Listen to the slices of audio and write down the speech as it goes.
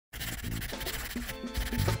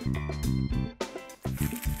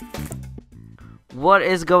What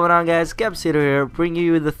is going on, guys? Capsido here, bringing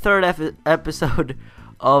you the third episode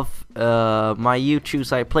of my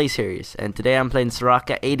YouTube I Play series. And today I'm playing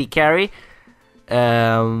Soraka ADC.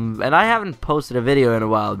 And I haven't posted a video in a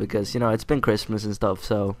while because, you know, it's been Christmas and stuff.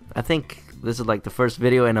 So I think this is like the first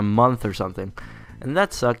video in a month or something. And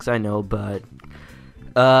that sucks, I know, but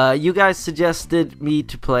you guys suggested me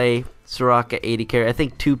to play Soraka ADC. I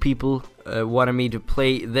think 2 people wanted me to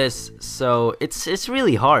play this, so it's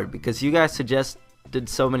really hard because you guys suggested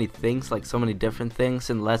so many things, like so many different things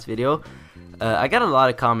in the last video. I got a lot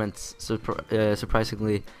of comments,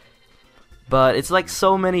 surprisingly, but it's like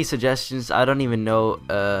so many suggestions. I don't even know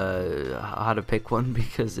how to pick one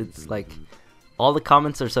because it's like all the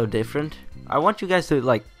comments are so different. I want you guys to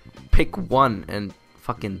like pick one and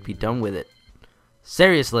fucking be done with it.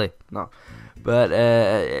 Seriously, no. But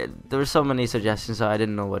there were so many suggestions, so I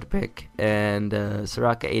didn't know what to pick. And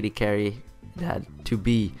Soraka ADC had to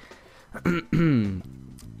be.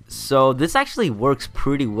 So this actually works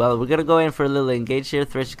pretty well. We're gonna go in for a little engage here.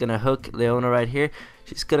 Thresh is gonna hook Leona right here.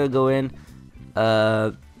 She's gonna go in,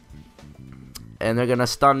 and they're gonna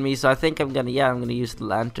stun me. So I think I'm gonna use the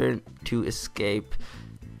lantern to escape.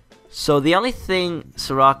 So the only thing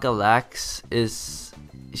Soraka lacks is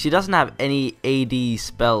she doesn't have any AD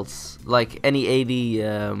spells, like any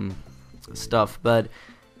AD stuff, but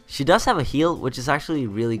she does have a heal, which is actually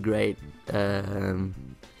really great.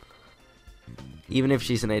 Even if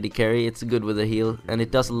she's an AD carry, it's good with a heal, and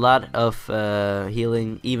it does a lot of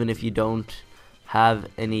healing even if you don't have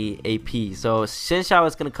any AP. So Xinsha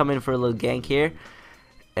is gonna come in for a little gank here,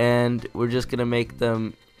 and we're just gonna make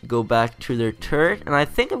them go back to their turret, and I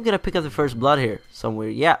think I'm gonna pick up the first blood here somewhere.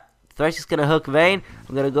 Yeah, Thresh is gonna hook Vayne.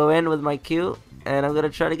 I'm gonna go in with my Q, and I'm gonna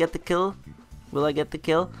try to get the kill. Will I get the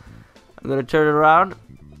kill? I'm gonna turn it around,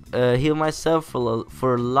 heal myself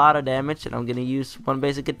for a lot of damage, and I'm gonna use one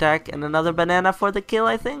basic attack and another banana for the kill,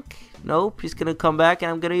 I think. Nope, he's gonna come back,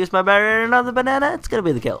 and I'm gonna use my barrier and another banana. It's gonna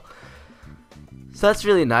be the kill. So that's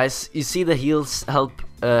really nice. You see the heals help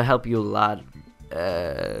you a lot,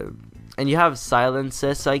 and you have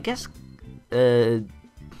silences. So I guess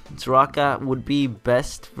Soraka would be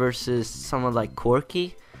best versus someone like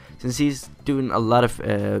Corki, since he's doing a lot of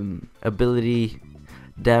ability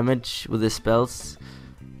damage with his spells.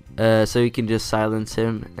 So you can just silence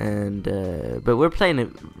him, and but we're playing it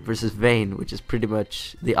versus Vayne, which is pretty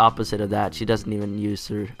much the opposite of that. She doesn't even use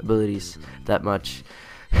her abilities that much.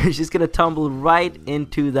 She's gonna tumble right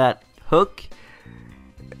into that hook,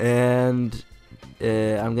 and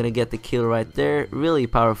I'm gonna get the kill right there. Really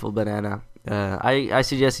powerful banana. I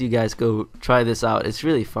suggest you guys go try this out. It's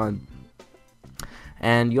really fun,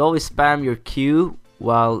 and you always spam your Q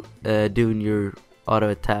while doing your auto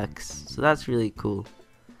attacks, so that's really cool.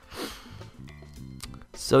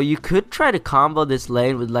 So you could try to combo this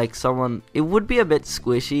lane with like someone. It would be a bit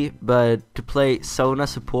squishy, but to play Sona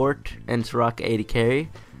support and Soraka AD carry,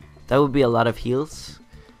 that would be a lot of heals.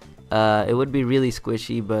 It would be really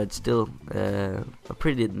squishy, but still a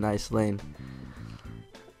pretty nice lane.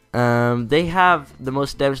 They have the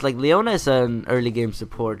most damage. Like Leona is an early game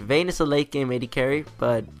support. Vayne is a late game AD carry,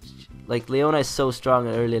 but like Leona is so strong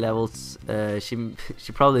at early levels. She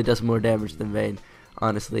probably does more damage than Vayne,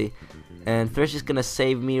 honestly. And Thresh is gonna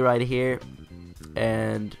save me right here,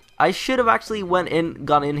 and I should have actually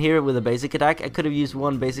gone in here with a basic attack. I could have used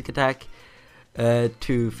one basic attack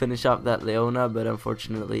to finish off that Leona, but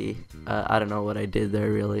unfortunately I don't know what I did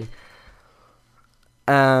there really.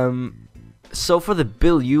 So for the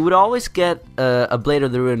build, you would always get a Blade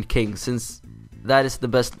of the Ruined King, since that is the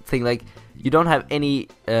best thing. Like, you don't have any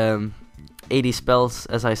AD spells,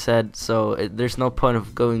 as I said, so there's no point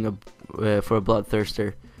of going for a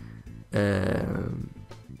Bloodthirster.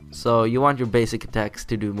 So you want your basic attacks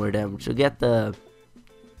to do more damage. So get the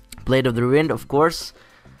Blade of the Ruined, of course.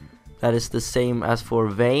 That is the same as for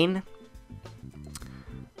Vayne.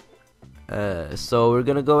 So we're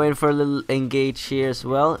gonna go in for a little engage here as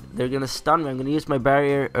well. They're gonna stun me. I'm gonna use my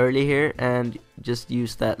barrier early here and just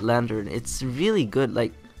use that lantern. It's really good.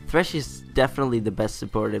 Like, Thresh is definitely the best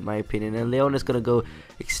support in my opinion, and Leona's gonna go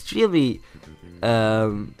extremely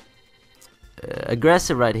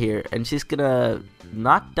aggressive right here, and she's gonna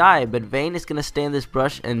not die, but Vayne is gonna stay in this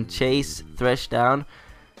brush and chase Thresh down,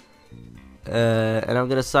 and I'm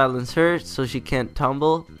gonna silence her so she can't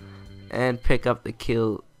tumble and pick up the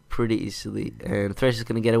kill pretty easily, and Thresh is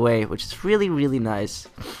gonna get away, which is really nice.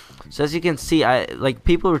 So as you can see,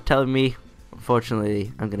 people were telling me,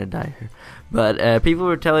 unfortunately I'm gonna die here, but people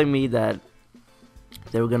were telling me that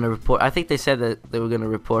they were gonna report. I think they said that they were gonna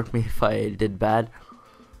report me if I did bad.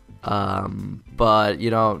 But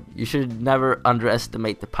you know, you should never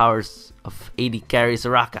underestimate the powers of AD carry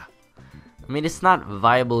Soraka. I mean, it's not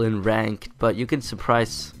viable in ranked, but you can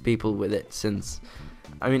surprise people with it, since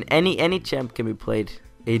I mean any champ can be played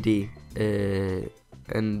AD,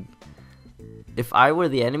 and if I were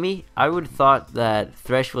the enemy, I would have thought that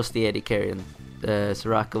Thresh was the AD carry and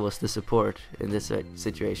Soraka was the support in this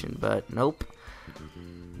situation, but nope.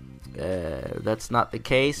 That's not the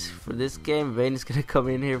case for this game. Vayne is gonna come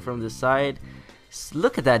in here from the side.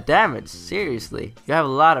 Look at that damage, seriously. You have a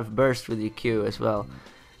lot of burst with your Q as well.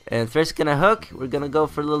 And Thresh is gonna hook. We're gonna go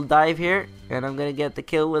for a little dive here, and I'm gonna get the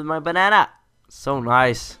kill with my banana. So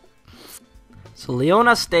nice. So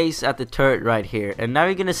Leona stays at the turret right here, and now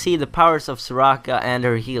you're gonna see the powers of Soraka and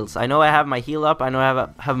her heals. I know I have my heal up, I know I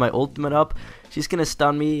have my ultimate up. She's gonna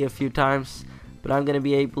stun me a few times, but I'm gonna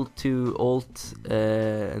be able to ult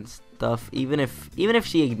and stuff, even if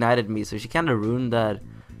she ignited me, so she kinda ruined that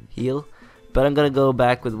heal. But I'm gonna go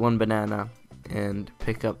back with one banana and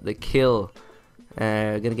pick up the kill.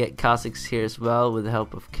 Gonna get Kha'Zix here as well with the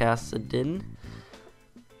help of Kassadin.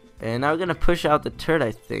 And now we're gonna push out the turret,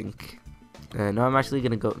 I think. No, I'm actually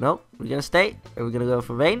gonna go. Nope, we're gonna stay, and we're gonna go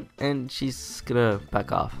for Vayne, and she's gonna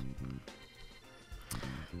back off.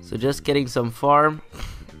 So just getting some farm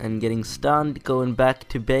and getting stunned, going back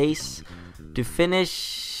to base to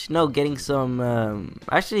finish. No, getting some.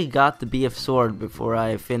 Actually, got the BF sword before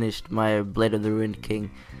I finished my Blade of the Ruined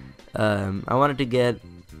King. I wanted to get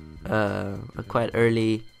a quite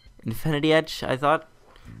early Infinity Edge, I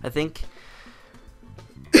think.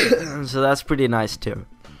 So that's pretty nice too,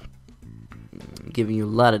 giving you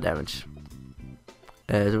a lot of damage.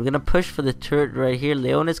 So we're gonna push for the turret right here.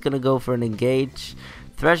 Leona's gonna go for an engage.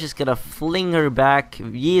 Thresh is gonna fling her back.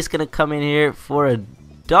 Yi is gonna come in here for a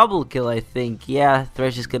double kill, I think. Yeah,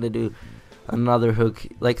 Thresh is gonna do another hook.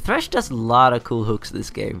 Like, Thresh does a lot of cool hooks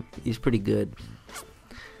this game. He's pretty good.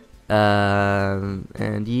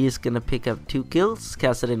 And Yi is gonna pick up 2 kills,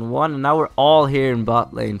 cast it in 1, and now we're all here in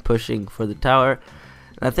bot lane pushing for the tower.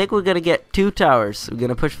 And I think we're gonna get 2 towers. We're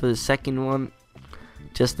gonna push for the second one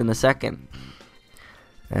just in a second.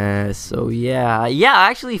 So yeah, I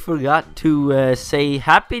actually forgot to say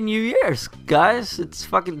Happy New Year's, guys. It's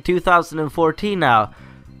fucking 2014 now.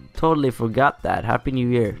 Totally forgot that. Happy New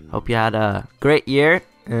Year. Hope you had a great year,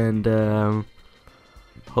 and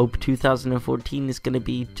hope 2014 is gonna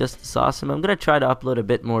be just as awesome. I'm gonna try to upload a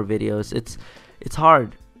bit more videos. It's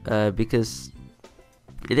hard because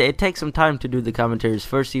it takes some time to do the commentaries.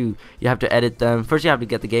 First you have to edit them. First you have to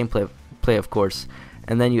get the gameplay of course,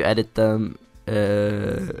 and then you edit them,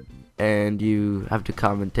 and you have to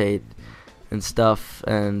commentate and stuff,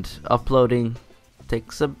 and uploading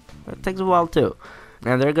takes a while too.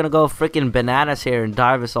 And they're gonna go freaking bananas here and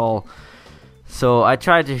dive us all. So I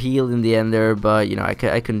tried to heal in the end there, but you know, I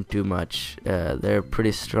couldn't do much. They're a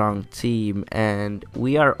pretty strong team, and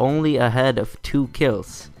we are only ahead of 2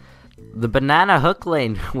 kills. The banana hook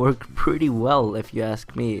lane worked pretty well, if you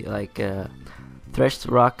ask me. Like, Thresh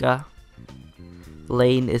Soraka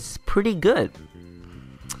lane is pretty good.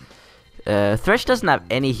 Thresh doesn't have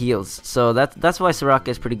any heals, so that's why Soraka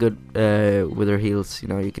is pretty good with her heals. You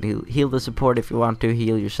know, you can heal the support if you want to,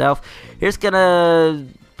 heal yourself. Here's gonna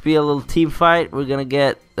be a little team fight. We're gonna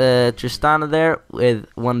get Tristana there with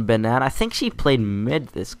 1 banana. I think she played mid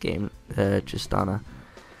this game, Tristana.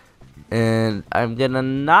 And I'm gonna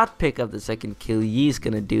not pick up the second kill. Yi's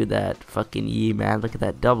gonna do that. Fucking Yi, man. Look at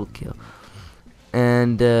that double kill.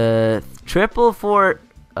 And triple for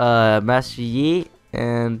Master Yi.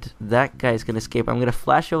 And that guy's gonna escape. I'm gonna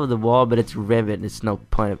flash over the wall, but it's Riven. It's no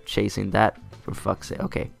point of chasing that, for fuck's sake.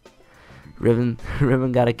 Okay, Riven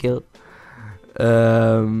got a kill.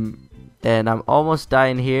 And I'm almost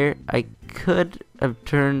dying here. I could have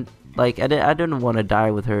turned, like, I didn't want to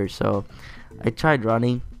die with her, so I tried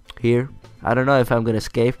running here. I don't know if I'm gonna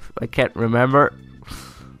escape. I can't remember.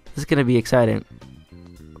 This is gonna be exciting.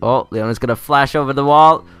 Oh, Leona's gonna flash over the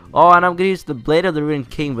wall. Oh, and I'm gonna use the Blade of the Ruined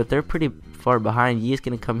King, but they're pretty far behind. Yi's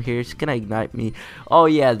gonna come here. She's gonna ignite me. Oh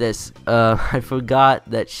yeah, this. I forgot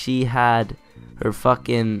that she had her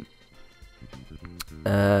fucking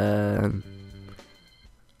that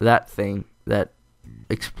thing that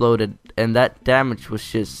exploded, and that damage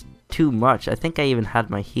was just too much. I think I even had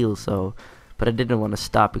my heal, so, but I didn't want to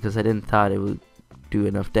stop because I didn't thought it would do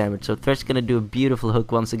enough damage. So Thresh is gonna do a beautiful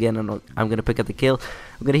hook once again, and I'm gonna pick up the kill.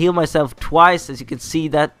 I'm gonna heal myself twice. As you can see,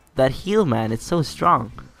 that heal, man, it's so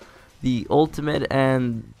strong. The ultimate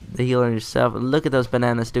and the heal on yourself. And look at those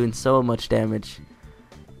bananas doing so much damage.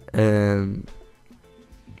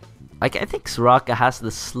 Like, I think Soraka has the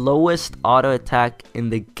slowest auto attack in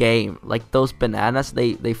the game. Like, those bananas,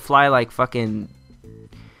 they fly like fucking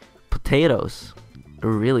potatoes. They're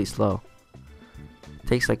really slow.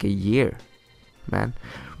 Takes like a year, man.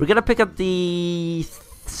 We're gonna pick up the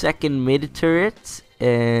second mid turret,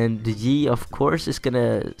 and Yi, of course, is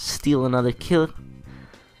gonna steal another kill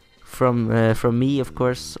from me. Of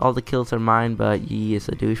course, all the kills are mine, but Yi is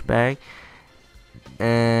a douchebag,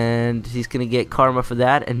 and he's gonna get karma for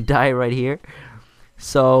that and die right here.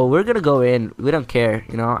 So we're gonna go in. We don't care,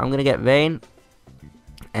 you know. I'm gonna get Vayne,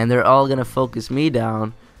 and they're all gonna focus me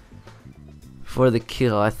down for the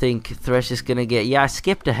kill. I think Thresh is gonna get. Yeah, I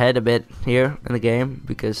skipped ahead a bit here in the game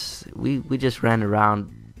because we just ran around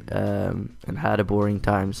and had a boring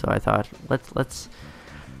time. So I thought let's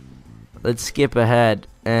skip ahead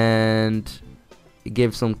and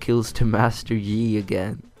give some kills to Master Yi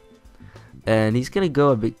again. And he's gonna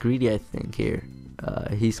go a bit greedy, I think here.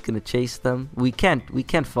 He's gonna chase them. We can't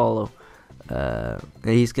follow. And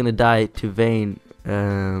he's gonna die to Vayne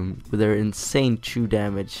with their insane true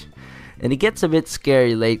damage. And it gets a bit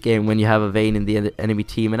scary late game when you have a Vayne in the enemy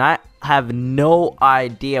team. And I have no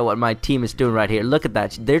idea what my team is doing right here. Look at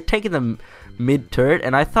that. They're taking the mid turret,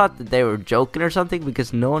 and I thought that they were joking or something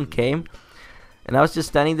because no one came. And I was just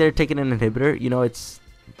standing there taking an inhibitor. You know, it's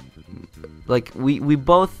like we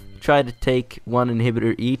both tried to take one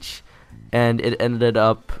inhibitor each, and it ended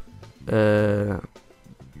up that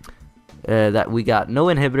we got no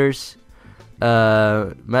inhibitors.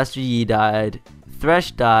 Master Yi died.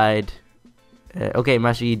 Thresh died. Okay,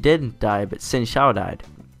 Master Yi didn't die, but Xin Xiao died.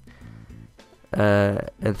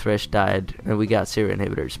 And Thresh died, and we got 0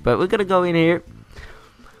 inhibitors. But we're gonna go in here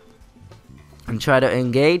and try to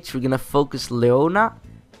engage. We're gonna focus Leona,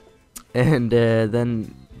 and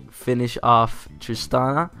then finish off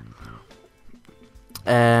Tristana,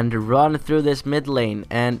 and run through this mid lane.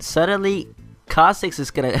 And suddenly, Kha'Zix is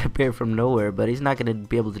gonna appear from nowhere, but he's not gonna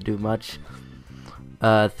be able to do much.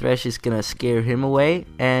 Thresh is gonna scare him away,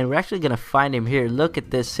 and we're actually gonna find him here. Look at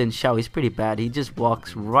this Xin Xiao, he's pretty bad. He just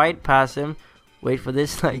walks right past him. Wait for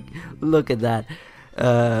this, like, look at that.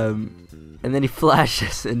 And then he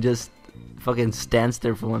flashes and just fucking stands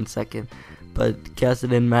there for 1 second. But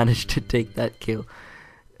Kassadin managed to take that kill.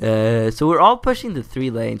 So we're all pushing the 3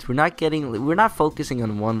 lanes. We're not focusing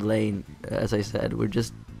on one lane, as I said. We're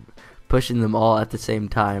just pushing them all at the same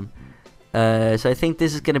time. So I think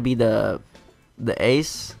this is gonna be the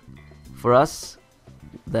ace for us.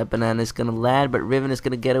 That banana is gonna land, but Riven is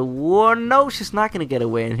gonna get a war. No, she's not gonna get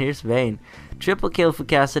away. And here's Vayne. Triple kill for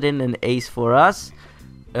Kassadin and ace for us.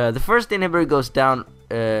 The first inhibitor goes down,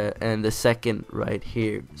 and the second right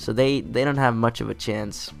here. So they don't have much of a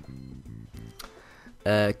chance.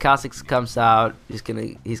 Kha'Zix comes out. He's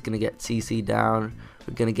gonna get CC down.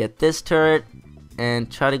 We're gonna get this turret and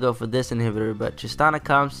try to go for this inhibitor, but Tristana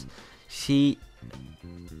comes. She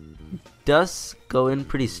does go in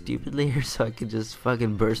pretty stupidly here, so I can just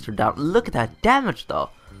fucking burst her down. Look at that damage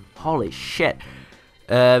though. Holy shit.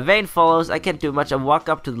 Vayne follows. I can't do much. I walk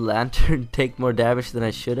up to the lantern, take more damage than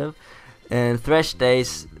I should have, and Thresh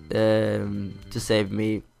stays to save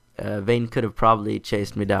me. Vayne could have probably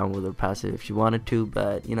chased me down with her passive if she wanted to,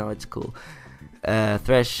 but you know, it's cool.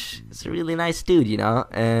 Thresh is a really nice dude, you know.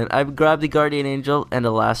 And I grabbed the Guardian Angel and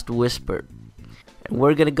the last Whisper. And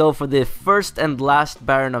we're gonna go for the first and last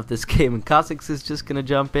Baron of this game. And Kha'Zix is just gonna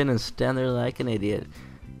jump in and stand there like an idiot,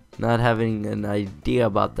 not having an idea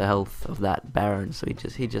about the health of that Baron. So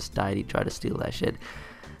he just died. He tried to steal that shit.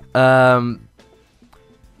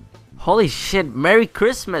 Holy shit! Merry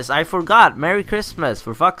Christmas! I forgot. Merry Christmas!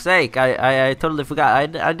 For fuck's sake! I totally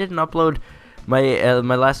forgot. I didn't upload my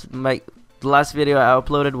the last video I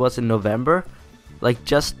uploaded was in November, like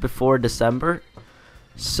just before December.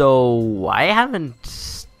 So I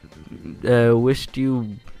haven't wished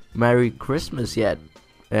you Merry Christmas yet.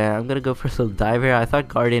 I'm gonna go for a little dive here. I thought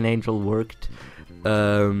Guardian Angel worked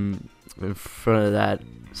in front of that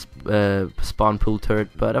spawn pool turret,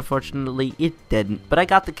 but unfortunately it didn't. But I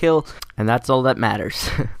got the kill, and that's all that matters.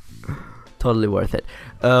 Totally worth it.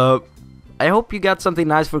 I hope you got something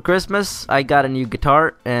nice for Christmas. I got a new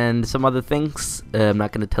guitar and some other things. I'm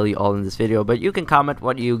not gonna tell you all in this video, but you can comment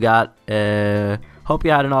what you got. Hope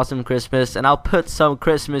you had an awesome Christmas, and I'll put some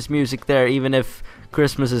Christmas music there even if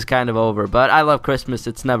Christmas is kind of over. But I love Christmas,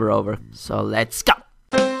 it's never over. So let's go!